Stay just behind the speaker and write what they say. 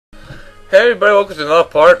Hey everybody, welcome to another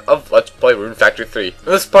part of Let's Play Rune Factory 3. In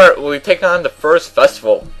this part, we'll be taking on the first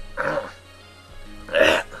festival.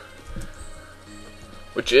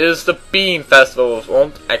 Which is the Bean Festival. It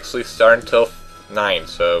won't actually start until 9,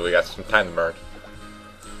 so we got some time to burn.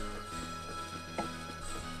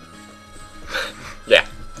 Yeah.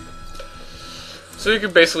 So you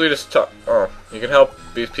can basically just talk. Oh, you can help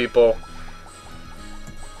these people.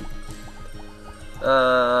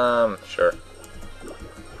 Sure.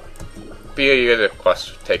 Pia, you get a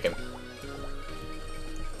quest taken.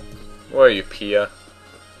 Where are you, Pia?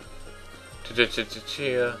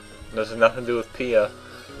 Chia. There's nothing to do with Pia.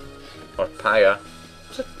 Or Paya.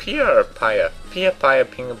 Is it Pia or Paya? Pia, Paya,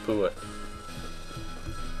 Pingapua.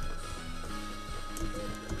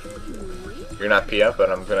 You're not Pia, but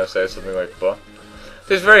I'm gonna say something like Buh.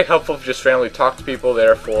 It's very helpful if you just randomly talk to people,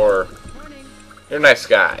 therefore you're a nice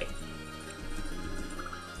guy.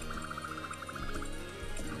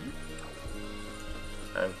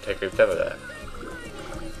 And take a tip of that.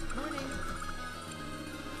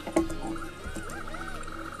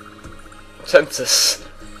 Census.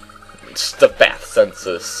 It's the bath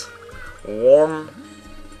census. Warm,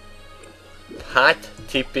 hot,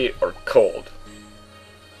 teepee, or cold?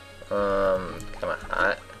 Kinda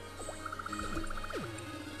hot.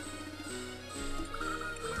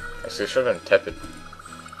 Actually, I should have been tepid.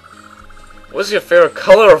 What's your favorite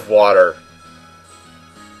color of water?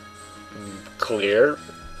 Clear.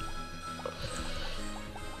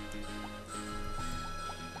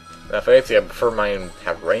 Now, if anything, I prefer mine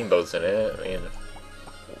have rainbows in it. I mean,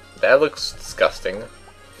 that looks disgusting.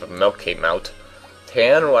 If milk came out.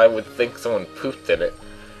 Tan, well, I would think someone pooped in it.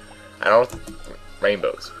 I don't.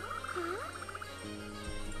 Rainbows.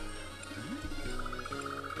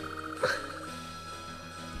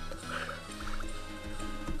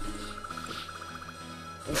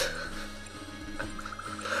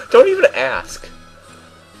 Don't even ask.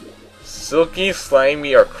 Silky,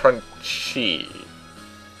 slimy, or crunchy?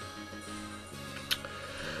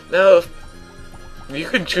 No, you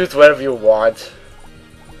can choose whatever you want.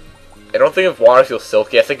 I don't think if water feels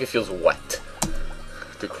silky, I think it feels wet.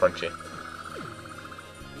 Too crunchy.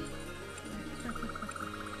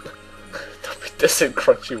 Don't be dissing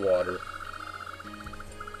crunchy water.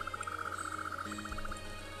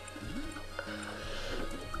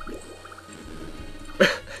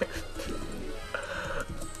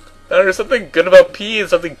 Now, there's something good about pee and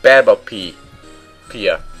something bad about pee.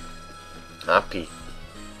 Pia. Not pee.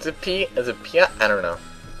 Is it pee? Is it pia? I don't know.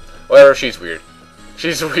 Whatever, she's weird.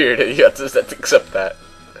 She's weird. You have to accept that.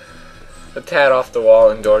 The tat off the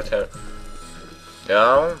wall, indoor tent.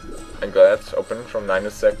 No. I'm glad it's open from 9 to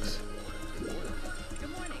 6.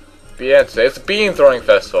 But yeah, today it's the Bean Throwing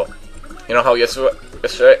Festival. You know how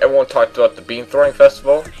yesterday everyone talked about the Bean Throwing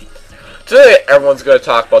Festival? Today everyone's going to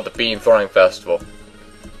talk about the Bean Throwing Festival.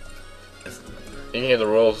 You can hear the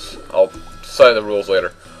rules. I'll cite the rules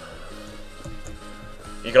later.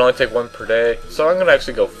 You can only take one per day, so I'm gonna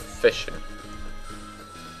actually go fishing.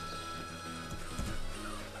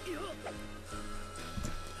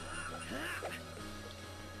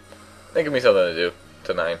 They give me something to do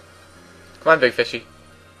to 9. Come on, big fishy.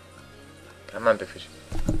 Come on, big fishy.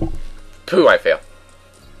 Pooh, I fail.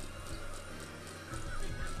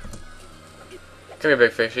 Come here,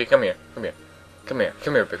 big fishy. Come here. Come here. Come here.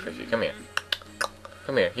 Come here, big fishy. Come here.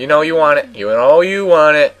 Come here. You know you want it. You know you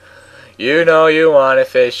want it. You know you want it,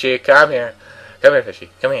 fishy. Come here. Come here, fishy.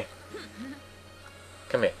 Come here.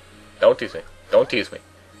 Come here. Don't tease me. Don't tease me.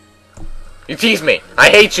 You tease me. I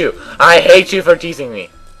hate you. I hate you for teasing me.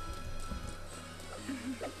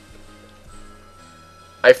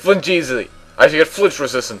 I flinch easily. I should get flinch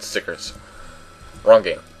resistant stickers. Wrong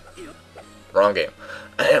game. Wrong game.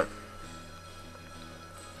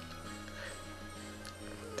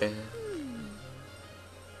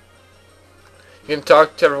 You can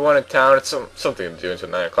talk to everyone in town. It's something to do until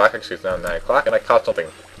 9 o'clock. Actually, it's now 9 o'clock, and I caught something.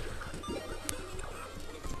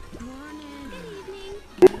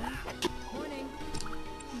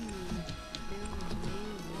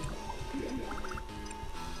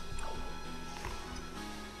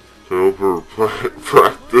 Help her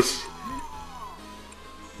practice.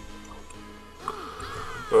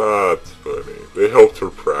 Ah, that's funny. They helped her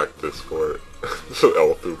practice for it. So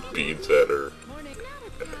Elle threw beans at her.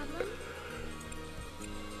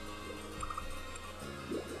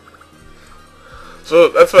 So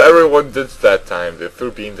that's what everyone did that time. They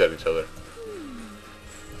threw beans at each other.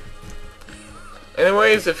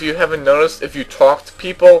 Anyways, if you haven't noticed, if you talk to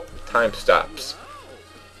people, time stops.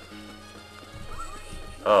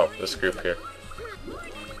 Oh, this group here.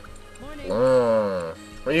 What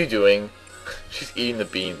are you doing? She's eating the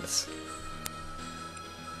beans.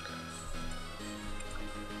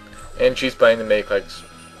 And she's planning to make like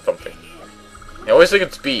something. I always think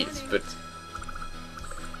it's bees, but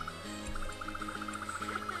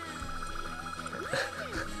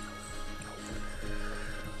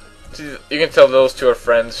you can tell those two are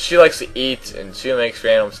friends. She likes to eat, and she makes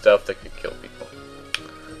random stuff that could kill people.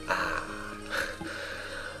 Ah.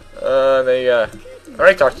 I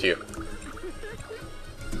already talked to you.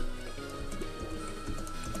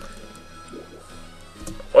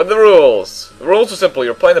 What are the rules? The rules are simple.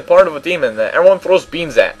 You're playing the part of a demon that everyone throws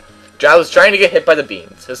beans at. Job is trying to get hit by the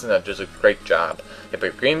beans. Isn't that just a great job? Hit by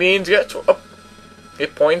green beans, you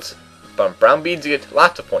get points. But brown beans, you get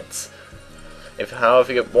lots of points. If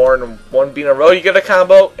you get more than one bean in a row, you get a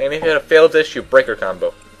combo. And if you hit a failed dish, you break your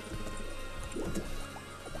combo.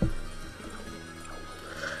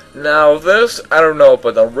 Now this, I don't know,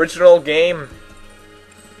 but the original game...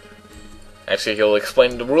 Actually, he'll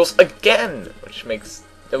explain the rules again, which makes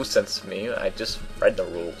no sense to me. I just read the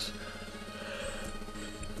rules.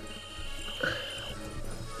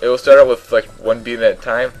 It will start out with like one bean at a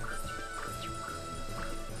time.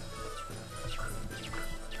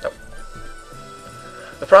 Nope.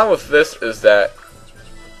 The problem with this is that...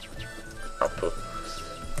 Oh, poop.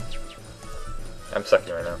 I'm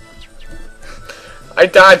sucking right now. I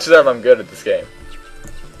dodged them, I'm good at this game.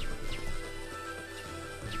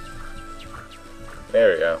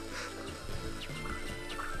 There we go.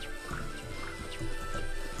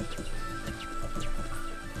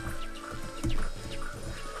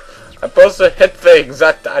 I'm supposed to hit things,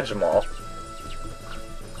 not dodge them all.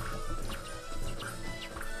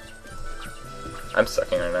 I'm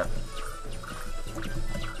sucking right now.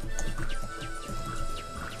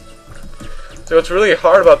 So what's really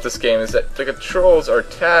hard about this game is that the controls are a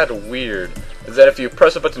tad weird. Is that if you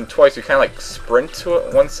press a button twice, you kind of like sprint to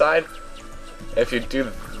it one side. And if you do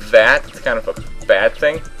that, it's kind of a bad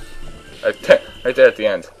thing. Right there at the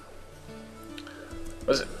end.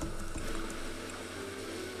 Was it?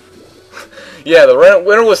 Yeah, the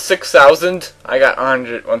winner was 6,000. I got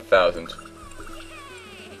 1,000.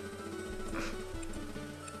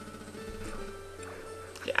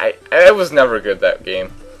 Yeah, I was never good at that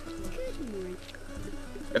game.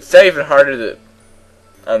 It's not even harder to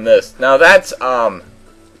on this. Now that's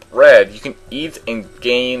bread. You can eat and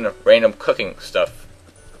gain random cooking stuff.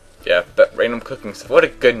 Yeah, but random cooking stuff. What a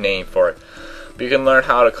good name for it. But you can learn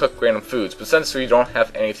how to cook random foods. But since we don't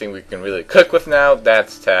have anything we can really cook with now,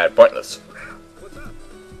 that's tad pointless.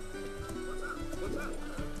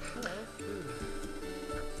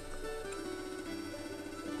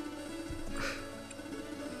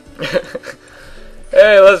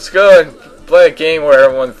 Hey, let's go and play a game where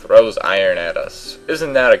everyone throws iron at us.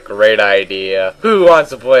 Isn't that a great idea? Who wants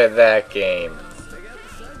to play that game?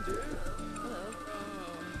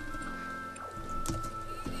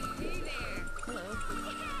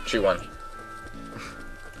 She won.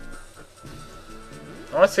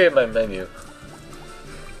 I want to see my menu.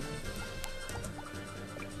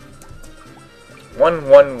 One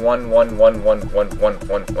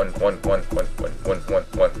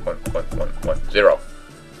zero.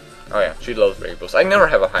 Oh yeah, she loves rainbows. I never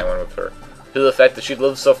have a high one with her. Due to the fact that she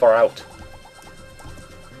lives so far out.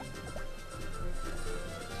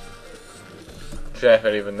 She's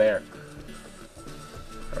not even there.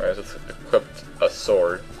 Alright, let's equip a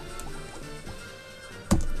sword.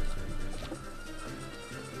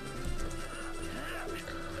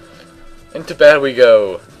 Into bed we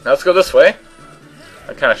go. Now let's go this way.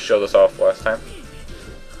 I kind of showed this off last time.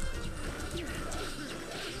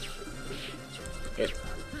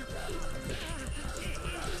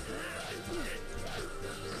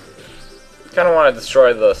 Kind of want to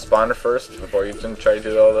destroy the spawner first before you can try to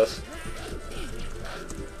do all this.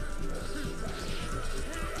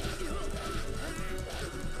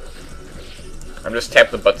 I'm just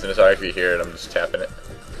tapping the button. Sorry if you hear it. I'm just tapping it.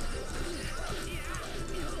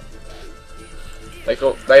 Like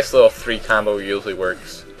a nice little 3 combo usually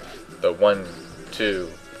works. The 1,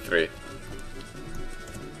 2, 3.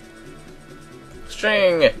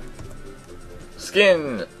 String!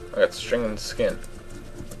 Skin! I got string and skin.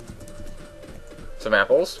 Some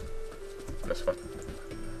apples. This one.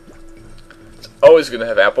 It's always gonna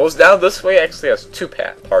have apples. Now this way actually has 2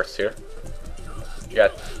 parts here. You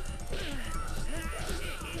got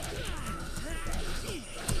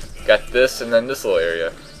this and then this little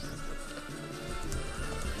area.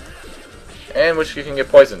 And which you can get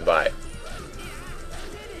poisoned by.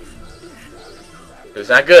 It's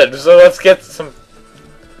not good, so let's get some...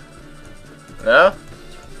 No?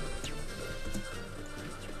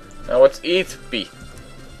 Now let's eat B.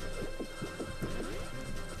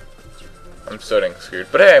 I'm so dang screwed.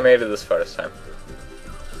 But hey, I made it this far this time.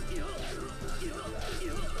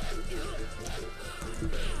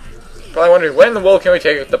 probably wondering, when in the world can we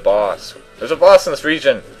take the boss? There's a boss in this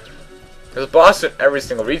region. There's a boss in every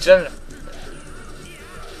single region.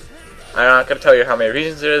 I'm not going to tell you how many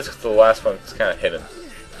regions there is, because the last one's kind of hidden.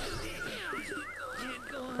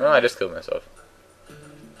 Oh, I just killed myself.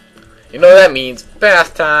 You know what that means.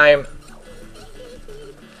 Bath time!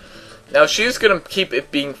 Now, she's going to keep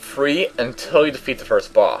it being free until you defeat the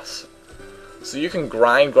first boss. So you can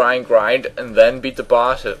grind, and then beat the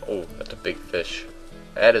boss. Oh, that's a big fish.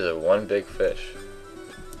 That is a one big fish.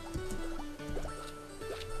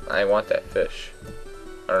 I want that fish.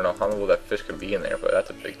 I don't know how little that fish can be in there, but that's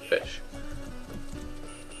a big fish.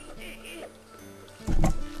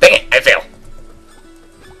 Dang it! I fail!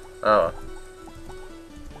 Oh.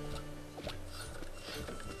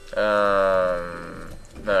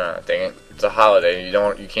 No, dang it. It's a holiday.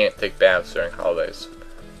 You can't take baths during holidays.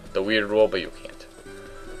 The weird rule, but you can't.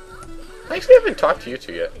 I actually haven't talked to you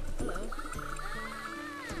two yet.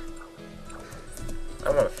 I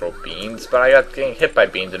want to throw beans, but I got getting hit by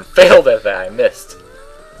beans and failed at that. I missed.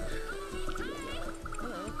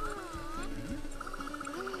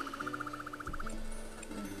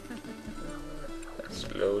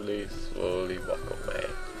 Slowly walk away.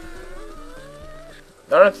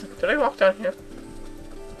 No, did I walk down here?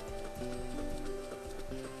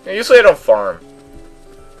 Yeah, usually I don't farm.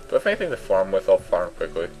 Do I have anything to farm with? I'll farm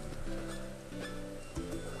quickly.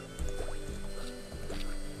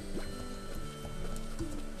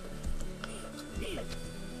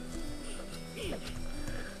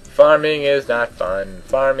 Farming is not fun.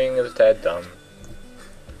 Farming is tad dumb.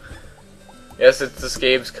 Yes, this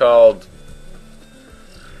game's called...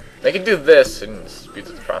 I can do this and speed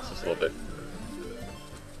up the process a little bit.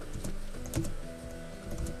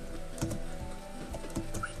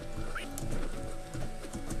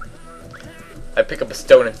 I pick up a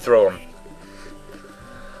stone and throw him.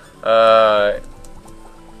 I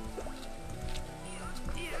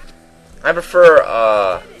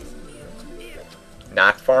prefer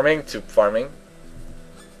not farming to farming.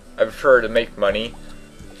 I prefer to make money.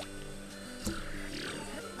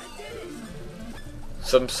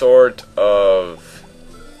 Some sort of...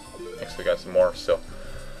 Actually, got some more still.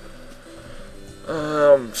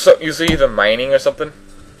 So usually either mining or something,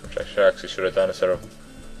 which I actually should have done instead of.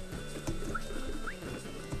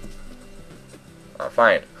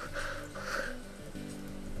 Fine.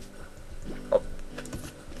 I'll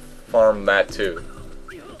farm that too.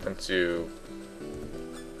 Into.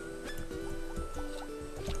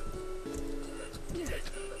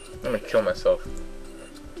 I'm gonna kill myself.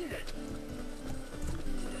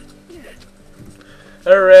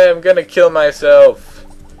 Hooray, I'm gonna kill myself!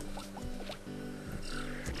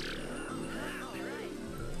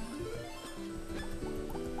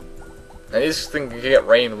 And this thing can get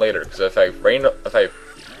rain later, because if I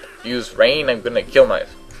use rain, I'm gonna kill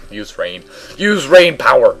myself. Use rain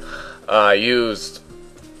power! Used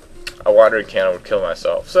a watering can, I would kill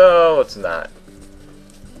myself, so let's not.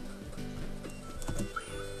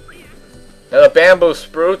 Now the bamboo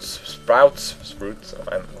sprouts, I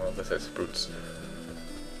don't know if they say sprouts.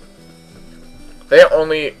 They are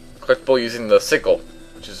only clickable using the sickle,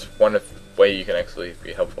 which is one way you can actually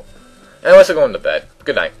be helpful. Unless I go into bed.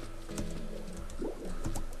 Good night.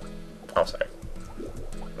 Oh, sorry.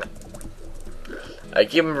 I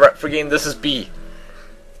keep forgetting this is B.